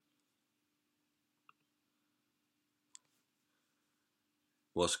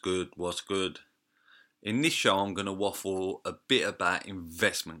What's good? What's good? In this show, I'm going to waffle a bit about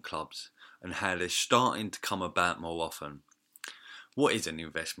investment clubs and how they're starting to come about more often. What is an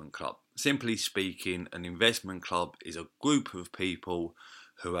investment club? Simply speaking, an investment club is a group of people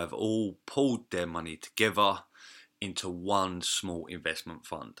who have all pulled their money together into one small investment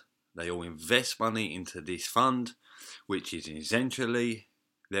fund. They all invest money into this fund, which is essentially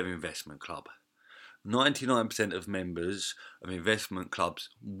their investment club. 99% of members of investment clubs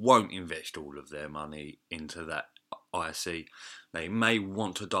won't invest all of their money into that IC. They may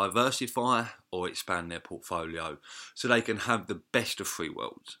want to diversify or expand their portfolio so they can have the best of three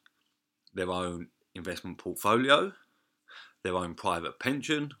worlds: their own investment portfolio, their own private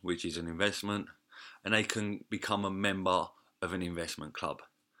pension, which is an investment, and they can become a member of an investment club.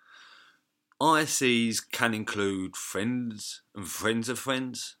 ICs can include friends and friends of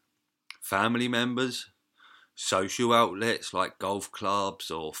friends, family members, social outlets like golf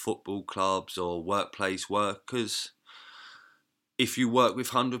clubs or football clubs or workplace workers. If you work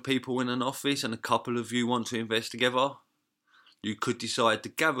with 100 people in an office and a couple of you want to invest together, you could decide to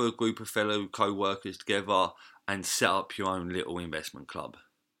gather a group of fellow co-workers together and set up your own little investment club.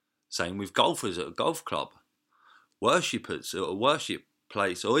 Same with golfers at a golf club, worshippers at a worship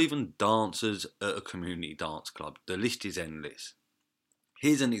place, or even dancers at a community dance club. The list is endless.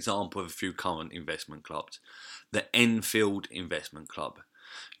 Here's an example of a few current investment clubs. The Enfield Investment Club.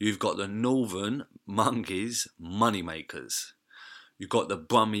 You've got the Northern Monkeys Moneymakers. You've got the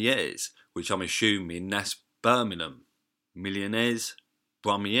Brummieres, which I'm assuming that's Birmingham. Millionaires,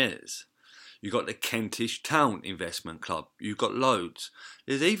 Brummieres. You've got the Kentish Town Investment Club. You've got loads.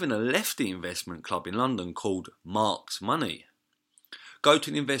 There's even a lefty investment club in London called Mark's Money. Go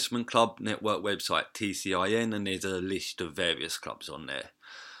to the Investment Club Network website, TCIN, and there's a list of various clubs on there.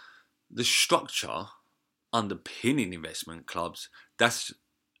 The structure underpinning investment clubs, that's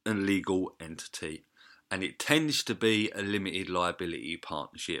a legal entity, and it tends to be a limited liability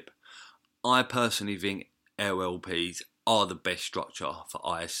partnership. I personally think LLPs are the best structure for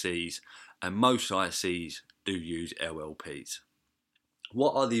ISCs, and most ISCs do use LLPs.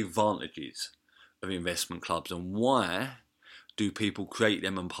 What are the advantages of investment clubs, and why do people create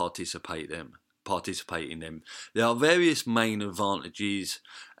them and participate in them? There are various main advantages,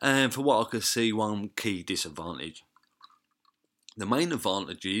 and for what I can see, one key disadvantage. The main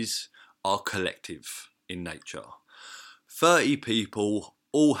advantages are collective in nature. 30 people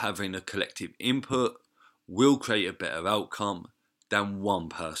all having a collective input will create a better outcome than one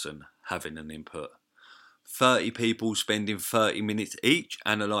person having an input. 30 people spending 30 minutes each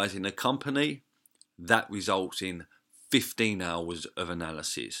analysing a company, that results in 15 hours of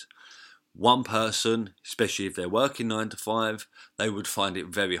analysis. One person, especially if they're working 9 to 5, they would find it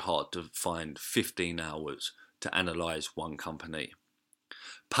very hard to find 15 hours to analyse one company.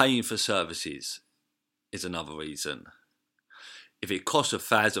 Paying for services is another reason. If it costs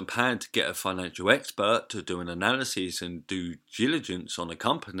 £1,000 to get a financial expert to do an analysis and due diligence on a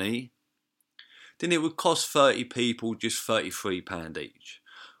company, then it would cost 30 people just £33 each,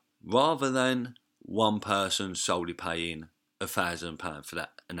 rather than one person solely paying £1,000 for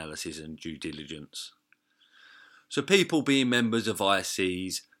that analysis and due diligence. So people being members of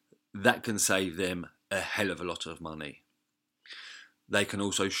ISCs, that can save them a hell of a lot of money. They can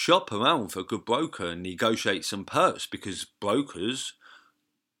also shop around for a good broker and negotiate some perks, because brokers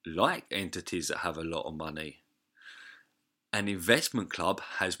like entities that have a lot of money. An investment club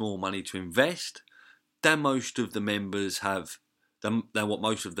has more money to invest than most of the members have, than what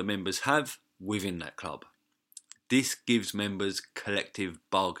most of the members have within that club. This gives members collective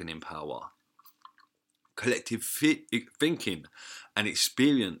bargaining power, collective thinking and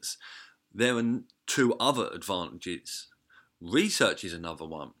experience. There are two other advantages. Research is another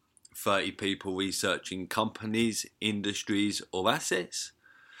one. 30 people researching companies, industries or assets,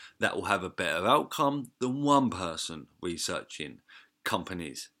 that will have a better outcome than one person researching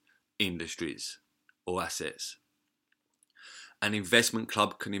companies, industries or assets. An investment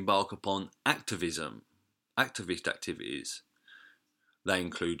club can embark upon activist activities. They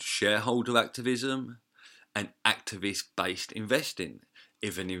include shareholder activism and activist-based investing.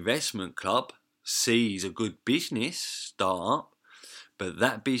 If an investment club sees a good business start up, but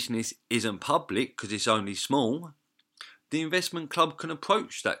that business isn't public because it's only small, the investment club can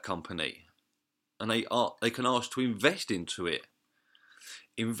approach that company and they can ask to invest into it.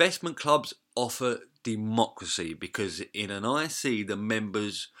 Investment clubs offer democracy because in an IC the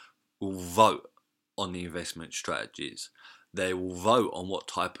members will vote on the investment strategies. They will vote on what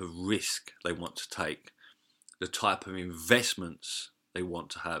type of risk they want to take, the type of investments they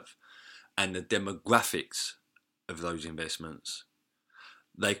want to have, and the demographics of those investments.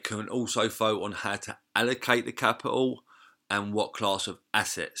 They can also vote on how to allocate the capital and what class of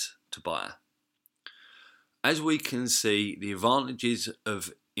assets to buy. As we can see, the advantages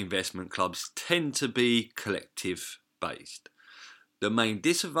of investment clubs tend to be collective based. The main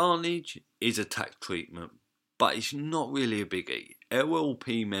disadvantage is a tax treatment, but it's not really a biggie.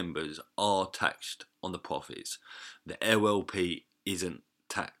 LLP members are taxed on the profits. The LLP isn't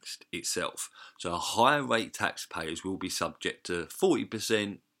taxed itself, so higher rate taxpayers will be subject to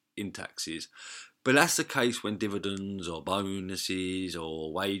 40% in taxes. But that's the case when dividends or bonuses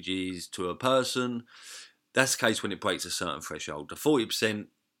or wages to a person. That's the case when it breaks a certain threshold. The 40%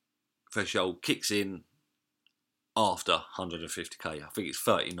 threshold kicks in after 150k. I think it's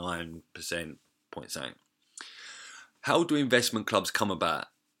 39%, point saying. How do investment clubs come about?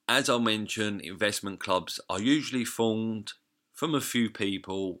 As I mentioned, investment clubs are usually formed from a few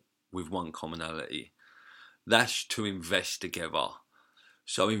people with one commonality. That's to invest together.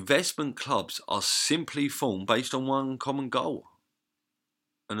 So investment clubs are simply formed based on one common goal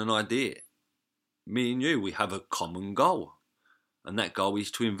and an idea. Me and you, we have a common goal, and that goal is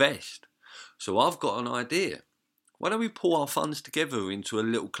to invest. So I've got an idea. Why don't we pull our funds together into a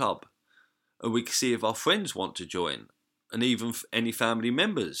little club, and we can see if our friends want to join, and even any family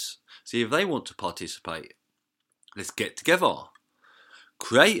members, see if they want to participate. Let's get together,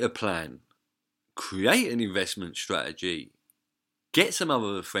 create a plan, create an investment strategy, get some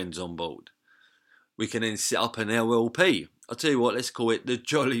other friends on board. We can then set up an LLP. I'll tell you what, let's call it the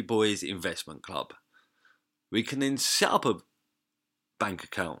Jolly Boys Investment Club. We can then set up a bank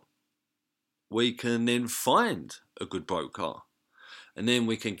account. We can then find a good broker, and then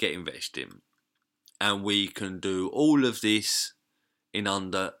we can get investing. And we can do all of this in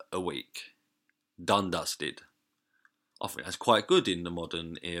under a week. Done, dusted. I think that's quite good in the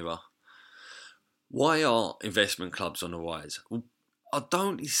modern era. Why are investment clubs on the rise? Well, I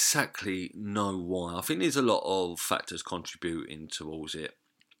don't exactly know why. I think there's a lot of factors contributing towards it.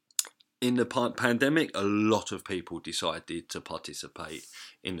 In the pandemic, a lot of people decided to participate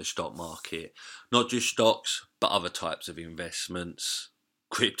in the stock market. Not just stocks, but other types of investments.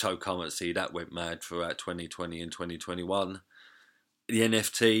 Cryptocurrency, that went mad throughout 2020 and 2021. The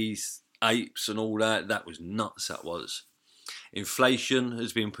NFTs, apes and all that, that was nuts, that was. Inflation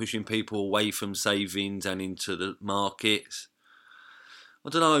has been pushing people away from savings and into the markets. I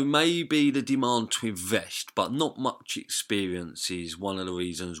don't know, maybe the demand to invest, but not much experience is one of the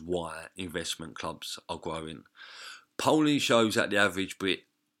reasons why investment clubs are growing. Polling shows that the average Brit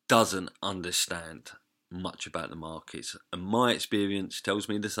doesn't understand much about the markets, and my experience tells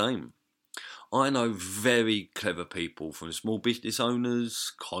me the same. I know very clever people, from small business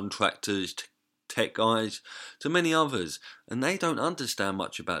owners, contractors, tech guys, to many others, and they don't understand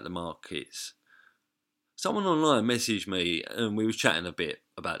much about the markets. Someone online messaged me and we were chatting a bit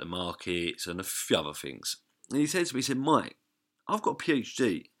about the markets and a few other things. And he said to me, he said, Mike, I've got a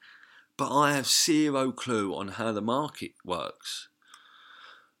PhD, but I have zero clue on how the market works.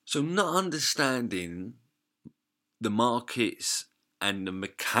 So not understanding the markets and the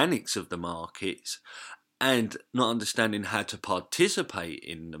mechanics of the markets and not understanding how to participate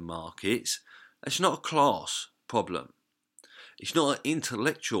in the markets, that's not a class problem. It's not an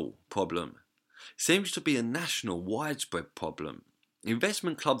intellectual problem. Seems to be a national, widespread problem.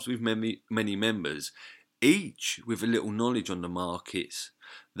 Investment clubs with many members, each with a little knowledge on the markets,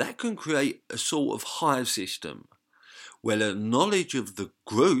 that can create a sort of hive system where the knowledge of the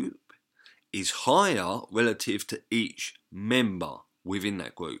group is higher relative to each member within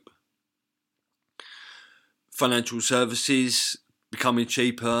that group. Financial services becoming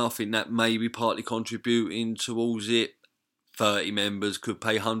cheaper, I think that may be partly contributing towards it. 30 members could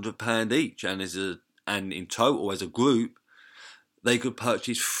pay £100 each, and in total as a group they could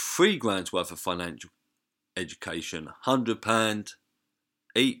purchase £3,000 worth of financial education, £100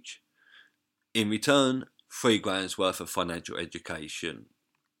 each. In return, £3,000 worth of financial education,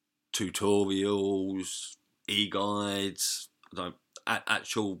 tutorials, e-guides,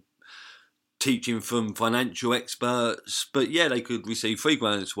 actual teaching from financial experts. But yeah, they could receive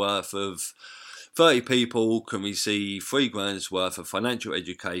 £3,000 worth of 30 people can receive £3,000 worth of financial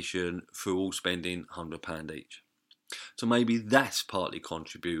education through all spending £100 each. So maybe that's partly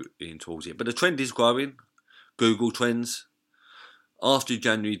contributing towards it. But the trend is growing. Google Trends. After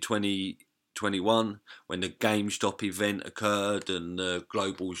January 2021, when the GameStop event occurred and the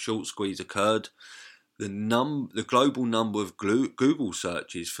global short squeeze occurred, the global number of Google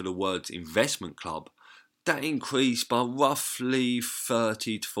searches for the words investment club, that increased by roughly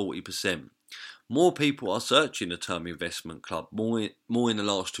 30 to 40%. More people are searching the term investment club, more in the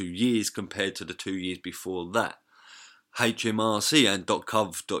last 2 years compared to the 2 years before that. HMRC and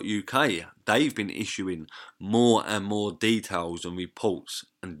 .gov.uk, they've been issuing more and more details and reports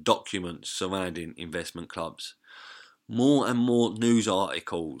and documents surrounding investment clubs. More and more news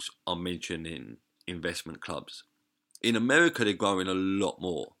articles are mentioning investment clubs. In America, they're growing a lot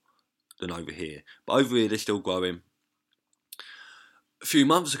more than over here, but over here they're still growing. A few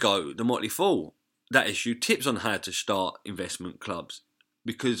months ago, the Motley Fool, that issued tips on how to start investment clubs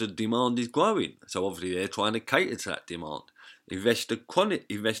because the demand is growing. So obviously they're trying to cater to that demand.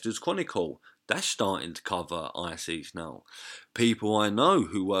 Investors Chronicle, that's starting to cover ICs now. People I know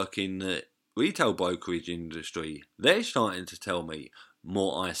who work in the retail brokerage industry, they're starting to tell me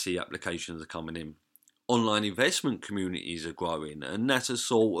more IC applications are coming in. Online investment communities are growing, and that's a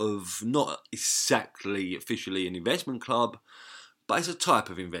sort of not exactly officially an investment club, but it's a type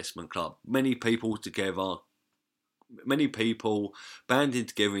of investment club. Many people banding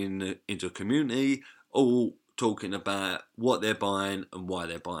together into a community, all talking about what they're buying and why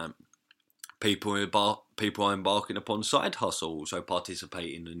they're buying. People are embarking upon side hustles, so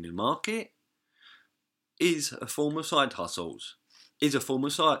participating in the market is a form of side hustles. Is a form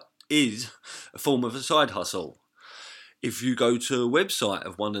of a side hustle. If you go to a website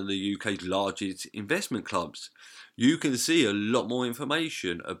of one of the UK's largest investment clubs, you can see a lot more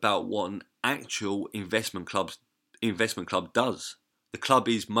information about what an actual investment club does. The club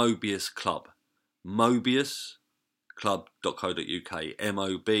is Mobius Club.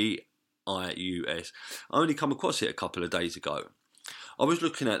 Mobiusclub.co.uk. MOBIUS. I only come across it a couple of days ago. I was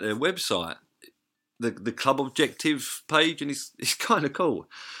looking at their website, the club objective page, and it's kind of cool.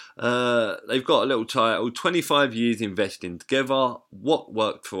 They've got a little title, 25 years investing together, what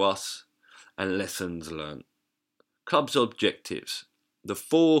worked for us, and lessons learned. Club's objectives. The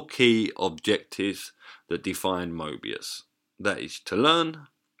 4 key objectives that define Mobius. That is to learn,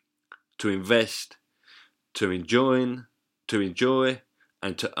 to invest, to enjoy,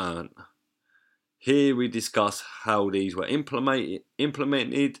 and to earn. Here we discuss how these were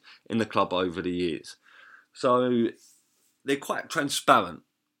implemented in the club over the years. So they're quite transparent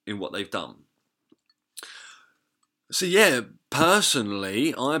in what they've done. So yeah,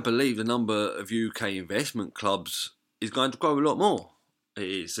 personally, I believe the number of UK investment clubs is going to grow a lot more. It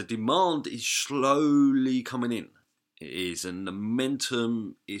is. The demand is slowly coming in. It is, and the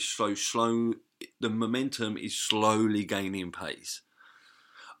momentum is slow. The momentum is slowly gaining pace.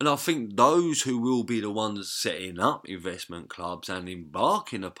 And I think those who will be the ones setting up investment clubs and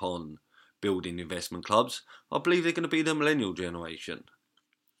embarking upon building investment clubs, I believe they're going to be the millennial generation.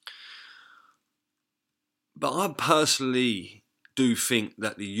 But I personally do think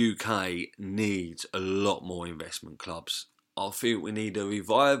that the UK needs a lot more investment clubs. I think we need a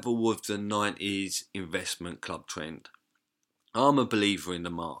revival of the 90's investment club trend. I'm a believer in the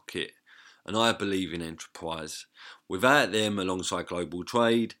market, and I believe in enterprise. Without them, alongside global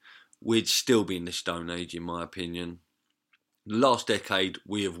trade, we'd still be in the Stone Age, in my opinion. The last decade,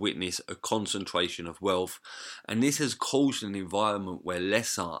 we have witnessed a concentration of wealth, and this has caused an environment where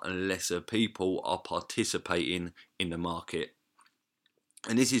lesser and lesser people are participating in the market.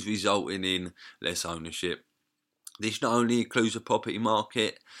 And this is resulting in less ownership. This not only includes the property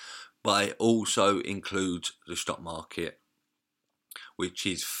market, but it also includes the stock market, which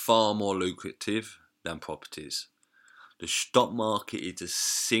is far more lucrative than properties. The stock market is the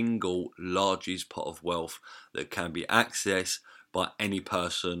single largest pot of wealth that can be accessed by any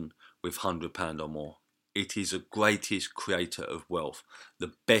person with £100 or more. It is the greatest creator of wealth,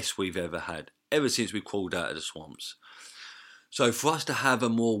 the best we've ever had, ever since we crawled out of the swamps. So for us to have a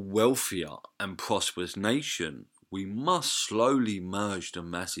more wealthier and prosperous nation, we must slowly merge the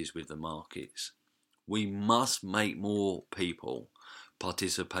masses with the markets. We must make more people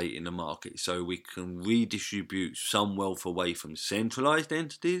participate in the market so we can redistribute some wealth away from centralised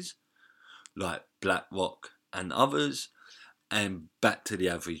entities like BlackRock and others and back to the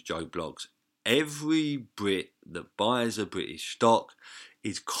average Joe Bloggs. Every Brit that buys a British stock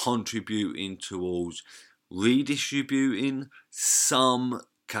is contributing towards redistributing some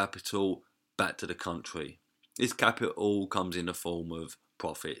capital back to the country. This capital comes in the form of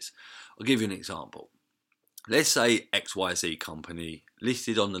profits. I'll give you an example. Let's say XYZ company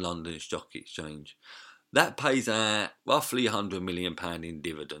listed on the London Stock Exchange. That pays out roughly £100 million in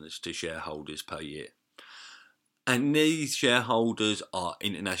dividends to shareholders per year. And these shareholders are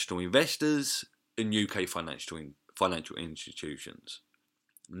international investors and UK financial institutions.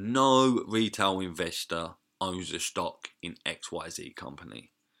 No retail investor owns a stock in XYZ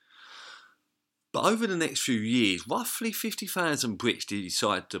company. But over the next few years, roughly 50,000 Brits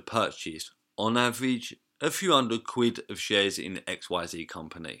decide to purchase, on average, a few £100 of shares in XYZ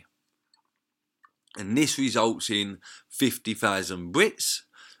company. And this results in 50,000 Brits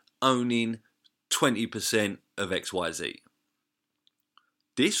owning 20% of XYZ.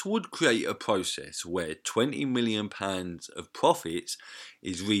 This would create a process where £20 million of profits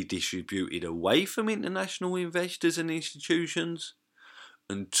is redistributed away from international investors and institutions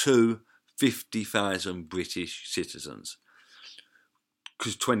and to 50,000 British citizens.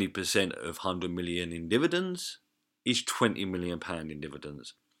 Because 20% of 100 million in dividends is £20 million in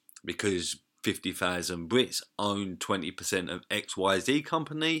dividends. Because 50,000 Brits own 20% of XYZ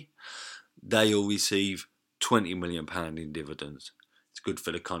company, they will receive £20 million in dividends. It's good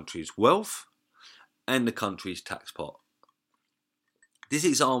for the country's wealth and the country's tax pot. This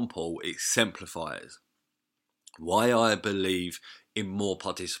example exemplifies why I believe in more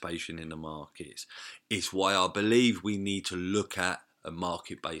participation in the markets. It's why I believe we need to look at a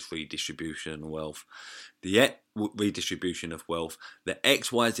market-based redistribution of wealth. The redistribution of wealth, the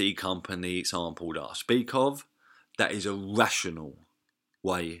XYZ company example that I speak of, that is a rational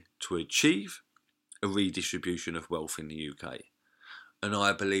way to achieve a redistribution of wealth in the UK. And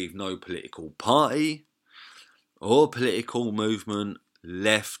I believe no political party or political movement,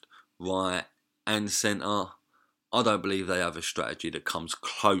 left, right and centre, I don't believe they have a strategy that comes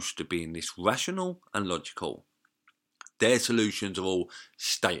close to being this rational and logical. Their solutions are all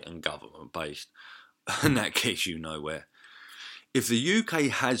state and government based, and that gets you nowhere. If the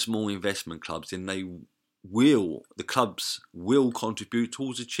UK has more investment clubs, then the clubs will contribute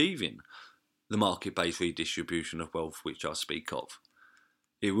towards achieving the market-based redistribution of wealth which I speak of.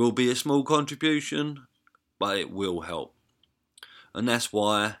 It will be a small contribution, but it will help. And that's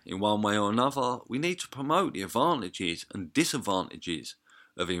why, in one way or another, we need to promote the advantages and disadvantages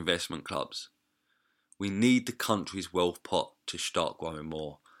of investment clubs. We need the country's wealth pot to start growing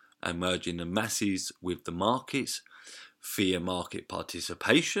more and merging the masses with the markets via market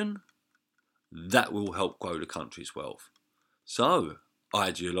participation. That will help grow the country's wealth. So,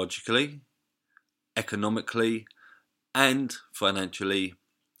 ideologically, economically, and financially,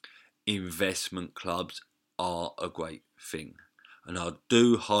 investment clubs are a great thing. And I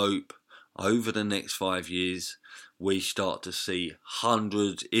do hope over the next 5 years we start to see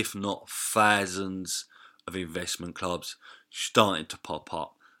hundreds, if not thousands, of investment clubs starting to pop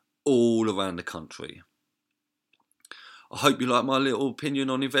up all around the country. I hope you like my little opinion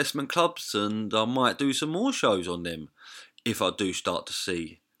on investment clubs, and I might do some more shows on them if I do start to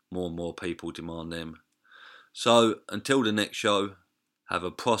see more and more people demand them. So until the next show, have a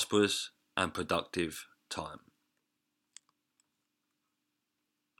prosperous and productive time.